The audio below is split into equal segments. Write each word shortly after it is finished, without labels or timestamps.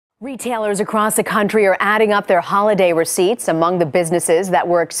Retailers across the country are adding up their holiday receipts. Among the businesses that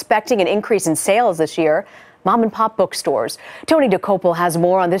were expecting an increase in sales this year, mom and pop bookstores. Tony DeCopel has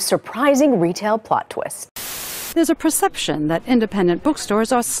more on this surprising retail plot twist. There's a perception that independent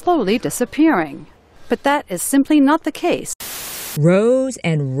bookstores are slowly disappearing, but that is simply not the case. Rows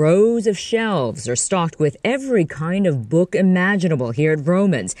and rows of shelves are stocked with every kind of book imaginable here at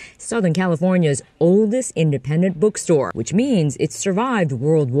Vroman's, Southern California's oldest independent bookstore, which means it's survived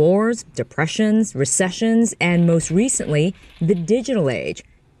world wars, depressions, recessions, and most recently, the digital age.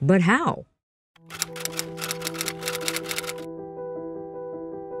 But how?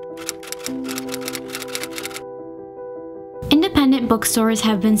 Independent bookstores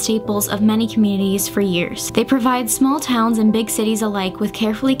have been staples of many communities for years. They provide small towns and big cities alike with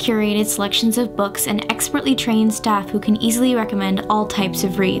carefully curated selections of books and expertly trained staff who can easily recommend all types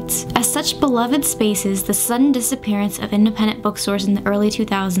of reads. As such beloved spaces, the sudden disappearance of independent bookstores in the early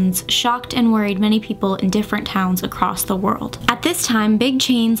 2000s shocked and worried many people in different towns across the world. At this time, big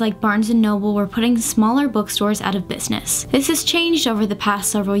chains like Barnes & Noble were putting smaller bookstores out of business. This has changed over the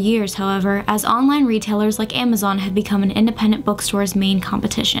past several years, however, as online retailers like Amazon have become an independent bookstore's main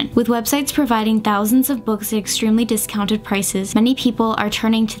competition. With websites providing thousands of books at extremely discounted prices, many people are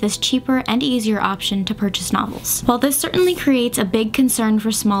turning to this cheaper and easier option to purchase novels. While this certainly creates a big concern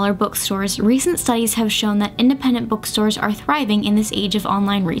for smaller bookstores, recent studies have shown that independent bookstores are thriving in this age of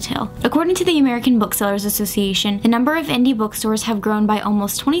online retail. According to the American Booksellers Association, the number of indie bookstores have grown by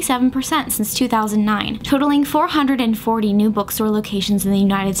almost 27% since 2009, totaling 440 new bookstore locations in the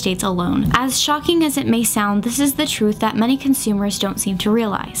United States alone. As shocking as it may sound, this is the truth that many consumers don't seem to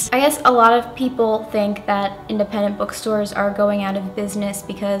realize. I guess a lot of people think that independent bookstores are going out of business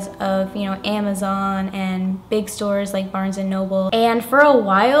because of, Amazon and big stores like Barnes & Noble. And for a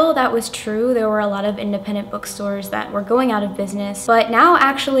while that was true. There were a lot of independent bookstores that were going out of business. But now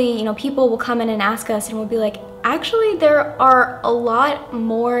actually, people will come in and ask us and we'll be like, actually, there are a lot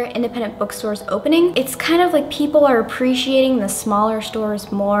more independent bookstores opening. It's kind of like people are appreciating the smaller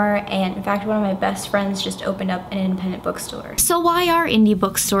stores more, and in fact, one of my best friends just opened up an independent bookstore. So why are indie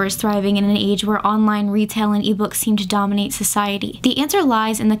bookstores thriving in an age where online retail and ebooks seem to dominate society? The answer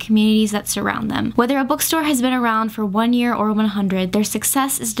lies in the communities that surround them. Whether a bookstore has been around for 1 year or 100, their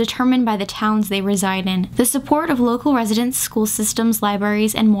success is determined by the towns they reside in. The support of local residents, school systems,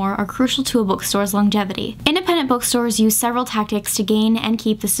 libraries, and more are crucial to a bookstore's longevity. Independent bookstores use several tactics to gain and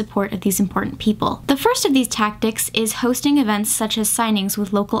keep the support of these important people. The first of these tactics is hosting events such as signings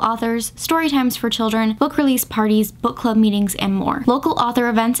with local authors, story times for children, book release parties, book club meetings, and more. Local author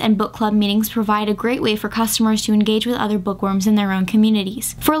events and book club meetings provide a great way for customers to engage with other bookworms in their own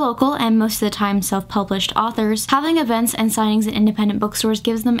communities. For local and most of the time self-published authors, having events and signings at independent bookstores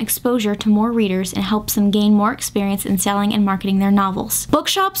gives them exposure to more readers and helps them gain more experience in selling and marketing their novels.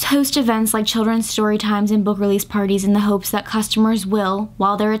 Bookshops host events like children's story times and book release parties in the hopes that customers will,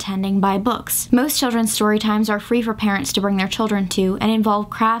 while they're attending, buy books. Most children's story times are free for parents to bring their children to and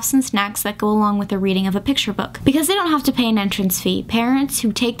involve crafts and snacks that go along with the reading of a picture book. Because they don't have to pay an entrance fee, parents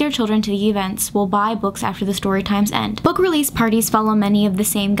who take their children to the events will buy books after the story times end. Book release parties follow many of the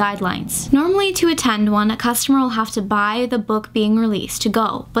same guidelines. Normally, to attend one, a customer will have to buy the book being released to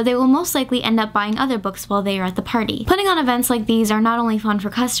go, but they will most likely end up buying other books while they are at the party. Putting on events like these are not only fun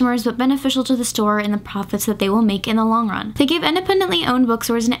for customers, but beneficial to the store and the profits that they will make in the long run. They give independently owned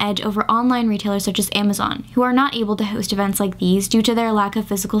bookstores an edge over online retailers such as Amazon, who are not able to host events like these due to their lack of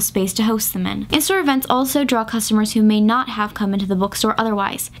physical space to host them in. In-store events also draw customers who may not have come into the bookstore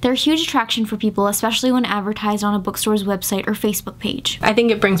otherwise. They're a huge attraction for people, especially when advertised on a bookstore's website or Facebook page. I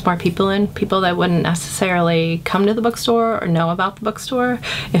think it brings more people in, people that wouldn't necessarily come to the bookstore or know about the bookstore.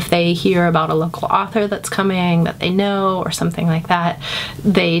 If they hear about a local author that's coming that they know or something like that,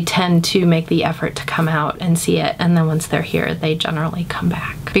 they tend to make the effort to come out and see it, and then once they're here, they generally come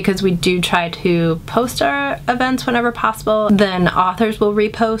back. Because we do try to post our events whenever possible, then authors will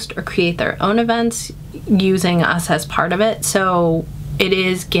repost or create their own events using us as part of it, so it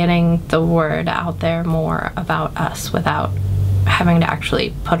is getting the word out there more about us without having to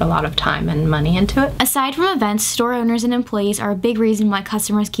actually put a lot of time and money into it. Aside from events, store owners and employees are a big reason why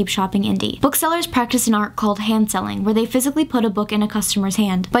customers keep shopping indie. Booksellers practice an art called hand selling, where they physically put a book in a customer's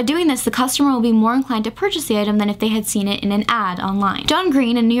hand. By doing this, the customer will be more inclined to purchase the item than if they had seen it in an ad online. John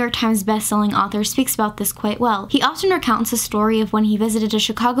Green, a New York Times best-selling author, speaks about this quite well. He often recounts a story of when he visited a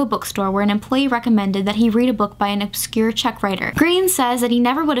Chicago bookstore where an employee recommended that he read a book by an obscure Czech writer. Green says that he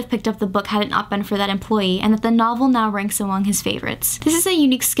never would have picked up the book had it not been for that employee, and that the novel now ranks among his favorites. This is a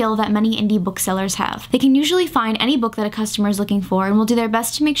unique skill that many indie booksellers have. They can usually find any book that a customer is looking for and will do their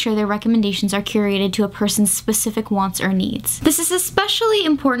best to make sure their recommendations are curated to a person's specific wants or needs. This is especially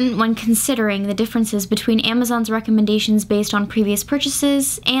important when considering the differences between Amazon's recommendations based on previous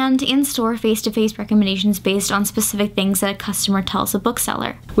purchases and in-store face-to-face recommendations based on specific things that a customer tells a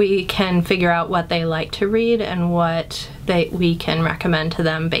bookseller. We can figure out what they like to read and what we can recommend to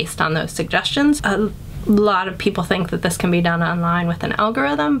them based on those suggestions. A lot of people think that this can be done online with an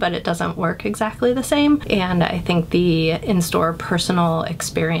algorithm, but it doesn't work exactly the same. And I think the in-store personal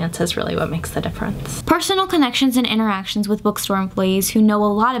experience is really what makes the difference. Personal connections and interactions with bookstore employees who know a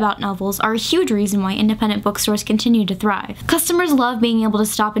lot about novels are a huge reason why independent bookstores continue to thrive. Customers love being able to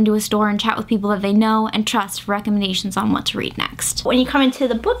stop into a store and chat with people that they know and trust for recommendations on what to read next. When you come into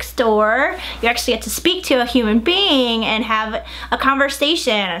the bookstore, you actually get to speak to a human being and have a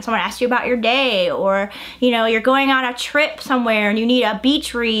conversation, and someone asks you about your day, or you know, you're going on a trip somewhere and you need a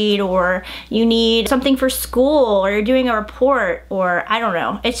beach read, or you need something for school, or you're doing a report, or I don't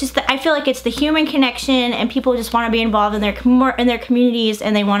know. It's just I feel like it's the human connection, and people just want to be involved in their communities,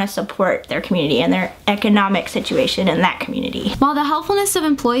 and they want to support their community and their economic situation in that community. While the helpfulness of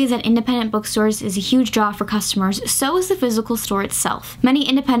employees at independent bookstores is a huge draw for customers, so is the physical store itself. Many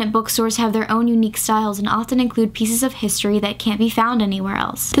independent bookstores have their own unique styles and often include pieces of history that can't be found anywhere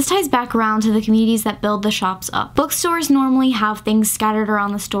else. This ties back around to the communities that build the shops up. Bookstores normally have things scattered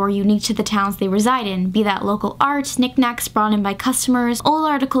around the store unique to the towns they reside in, be that local art, knickknacks brought in by customers, old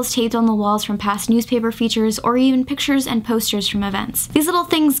articles taped on the walls from past newspaper features, or even pictures and posters from events. These little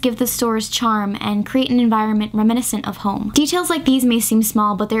things give the store's charm and create an environment reminiscent of home. Details like these may seem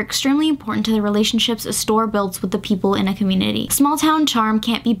small, but they're extremely important to the relationships a store builds with the people in a community. Small town charm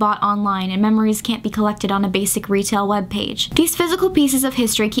can't be bought online, and memories can't be collected on a basic retail web page. These physical pieces of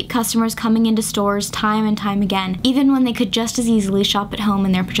history keep customers coming into stores time and time again, even when they could just as easily shop at home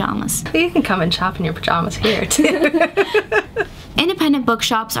in their pajamas. You can come and shop in your pajamas here too. Independent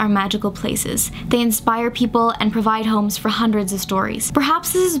bookshops are magical places. They inspire people and provide homes for hundreds of stories.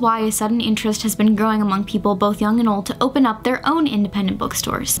 Perhaps this is why a sudden interest has been growing among people both young and old to open up their own independent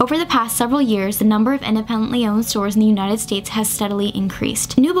bookstores. Over the past several years, the number of independently owned stores in the United States has steadily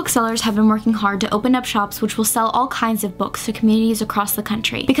increased. New booksellers have been working hard to open up shops which will sell all kinds of books to communities across the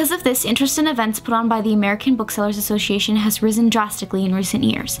country. Because of this, interest in events put on by the American Booksellers Association has risen drastically in recent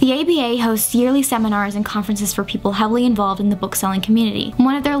years. The ABA hosts yearly seminars and conferences for people heavily involved in the bookselling community.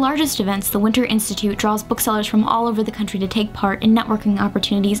 One of their largest events, the Winter Institute, draws booksellers from all over the country to take part in networking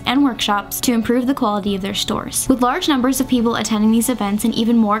opportunities and workshops to improve the quality of their stores. With large numbers of people attending these events and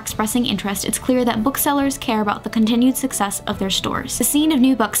even more expressing interest, it's clear that booksellers care about the continued success of their stores. The scene of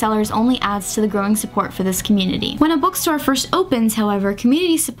new booksellers only adds to the growing support for this community. When a bookstore first opens, however,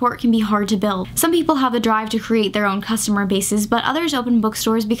 community support can be hard to build. Some people have a drive to create their own customer bases, but others open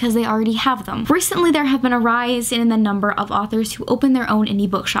bookstores because they already have them. Recently, there have been a rise in the number of authors who open their own indie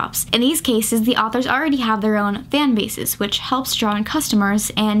bookshops. In these cases, the authors already have their own fan bases, which helps draw in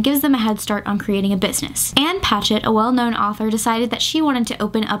customers and gives them a head start on creating a business. Ann Patchett, a well-known author, decided that she wanted to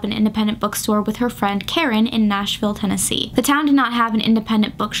open up an independent bookstore with her friend Karen in Nashville, Tennessee. The town did not have an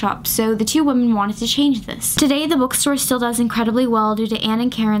independent bookshop, so the two women wanted to change this. Today, the bookstore still does incredibly well due to Ann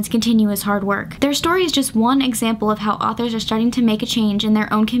and Karen's continuous hard work. Their story is just one example of how authors are starting to make a change in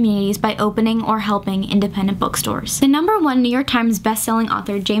their own communities by opening or helping independent bookstores. The #1 New York Times best-selling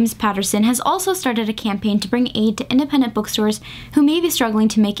author James Patterson has also started a campaign to bring aid to independent bookstores who may be struggling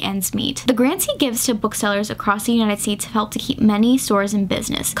to make ends meet. The grants he gives to booksellers across the United States have helped to keep many stores in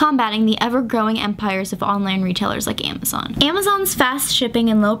business, combating the ever-growing empires of online retailers like Amazon. Amazon's fast shipping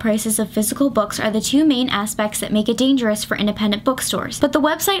and low prices of physical books are the two main aspects that make it dangerous for independent bookstores, but the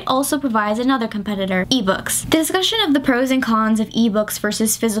website also provides another competitor, ebooks. The discussion of the pros and cons of ebooks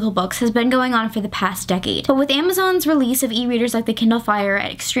versus physical books has been going on for the past decade, but with Amazon's release of e-readers like the Kindle Fire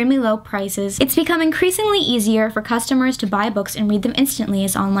at extremely low prices, it's become increasingly easier for customers to buy books and read them instantly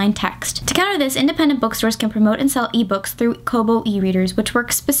as online text. To counter this, independent bookstores can promote and sell ebooks through Kobo e-readers, which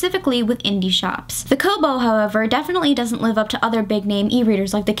work specifically with indie shops. The Kobo, however, definitely doesn't live up to other big-name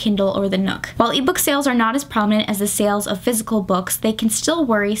e-readers like the Kindle or the Nook. While ebook sales are not as prominent as the sales of physical books, they can still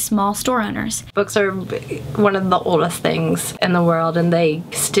worry small store owners. Books are one of the oldest things in the world, and they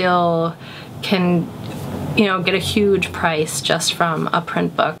still can get a huge price just from a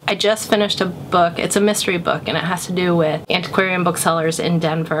print book. I just finished a book. It's a mystery book, and it has to do with antiquarian booksellers in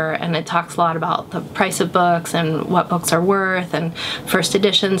Denver, and it talks a lot about the price of books and what books are worth and first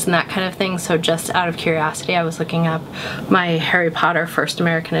editions and that kind of thing. So just out of curiosity, I was looking up my Harry Potter First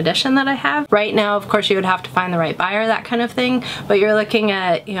American Edition that I have. Right now, of course, you would have to find the right buyer, that kind of thing, but you're looking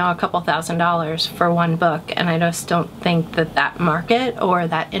at, a couple $1,000s for one book, and I just don't think that that market or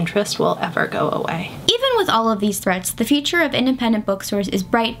that interest will ever go away. Even with all of these threats, the future of independent bookstores is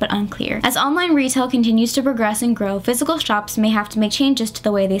bright but unclear. As online retail continues to progress and grow, physical shops may have to make changes to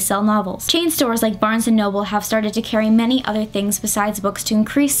the way they sell novels. Chain stores like Barnes & Noble have started to carry many other things besides books to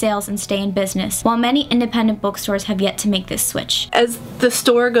increase sales and stay in business, while many independent bookstores have yet to make this switch. As the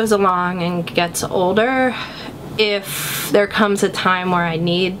store goes along and gets older, if there comes a time where I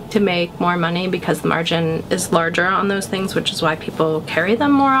need to make more money because the margin is larger on those things, which is why people carry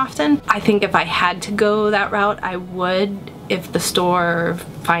them more often, I think if I had to go that route, I would, if the store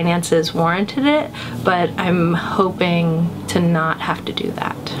finances warranted it, but I'm hoping to not have to do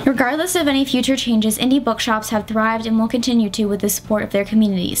that. Regardless of any future changes, indie bookshops have thrived and will continue to with the support of their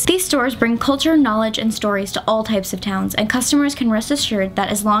communities. These stores bring culture, knowledge, and stories to all types of towns, and customers can rest assured that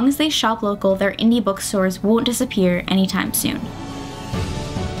as long as they shop local, their indie bookstores won't disappear anytime soon.